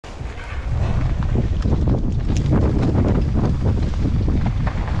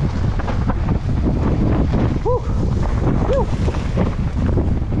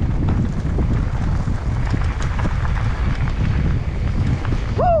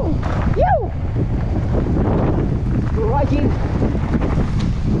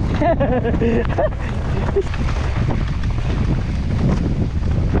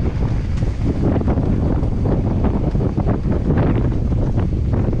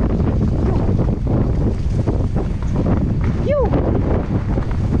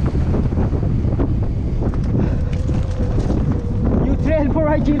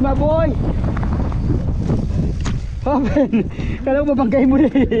Chill my boy. Open. Kala mo mabangkay mo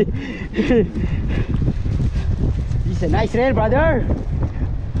din. This is a nice rail, brother.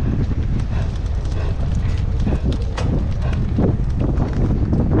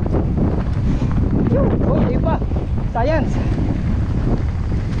 Oh, di pa. Science.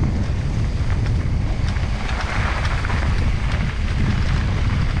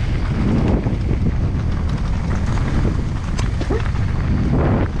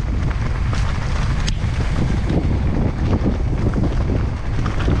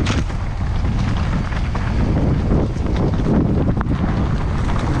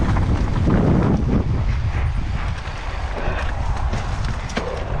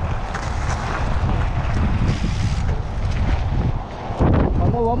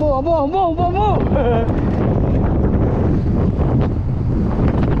 Vamos.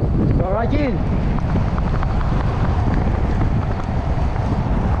 Rajin.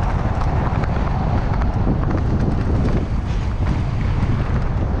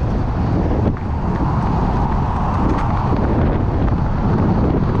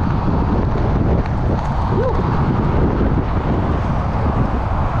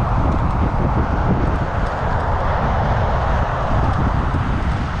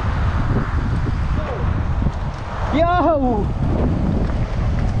 Yo!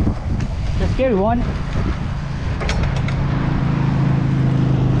 The scary one.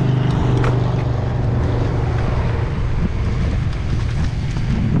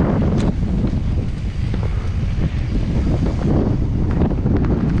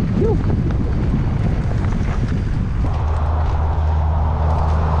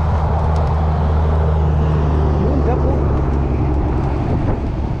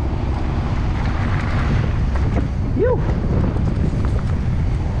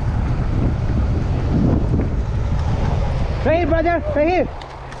 Right here, brother, right here.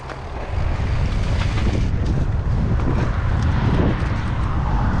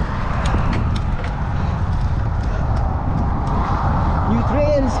 New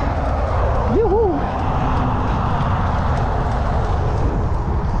trails. Yoo-hoo.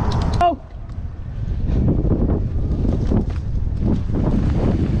 Oh.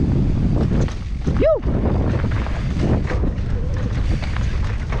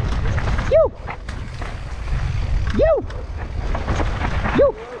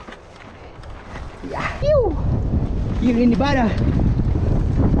 You. Here in Nevada,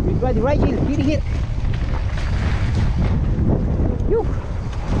 we got the right here, hitting it. You.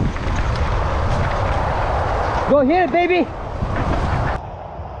 Go here, baby.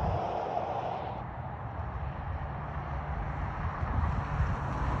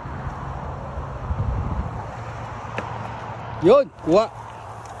 Yun, kuha.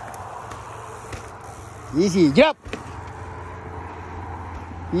 Easy, drop.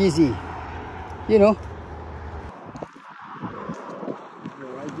 Easy. You know.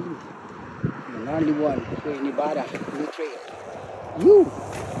 Only one here in Nevada, new trail. You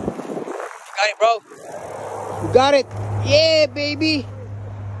got it, bro. You got it. Yeah, baby.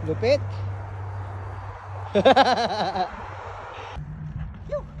 Lupit.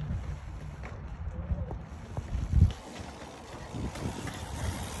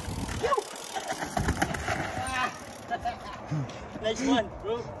 Nice one,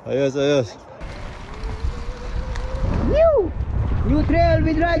 bro. Ayos. New trail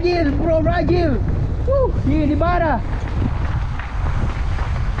with Rajil, bro, Rajil. Woo, here in Nevada.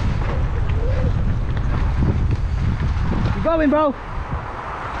 Keep going, bro.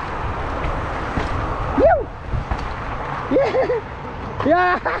 Woo.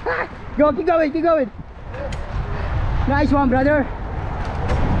 Yeah. Go, keep going. Nice one, brother.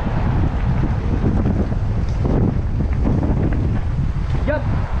 Yup.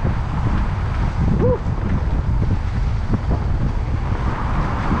 Woo.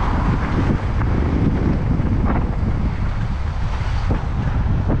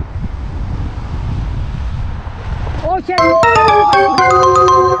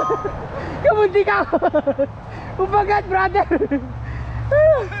 Kamunti ka. Umagat, brother.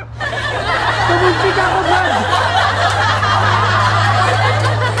 Kamunti ka ako, brother.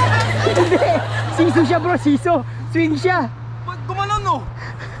 Hindi. Siso siya, bro. Siso. Swing siya. Ba't gumanon, no?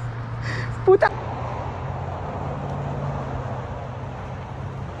 Puta.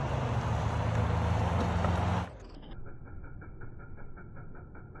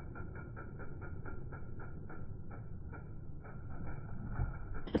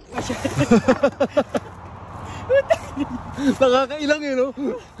 Nakakailang eh, no?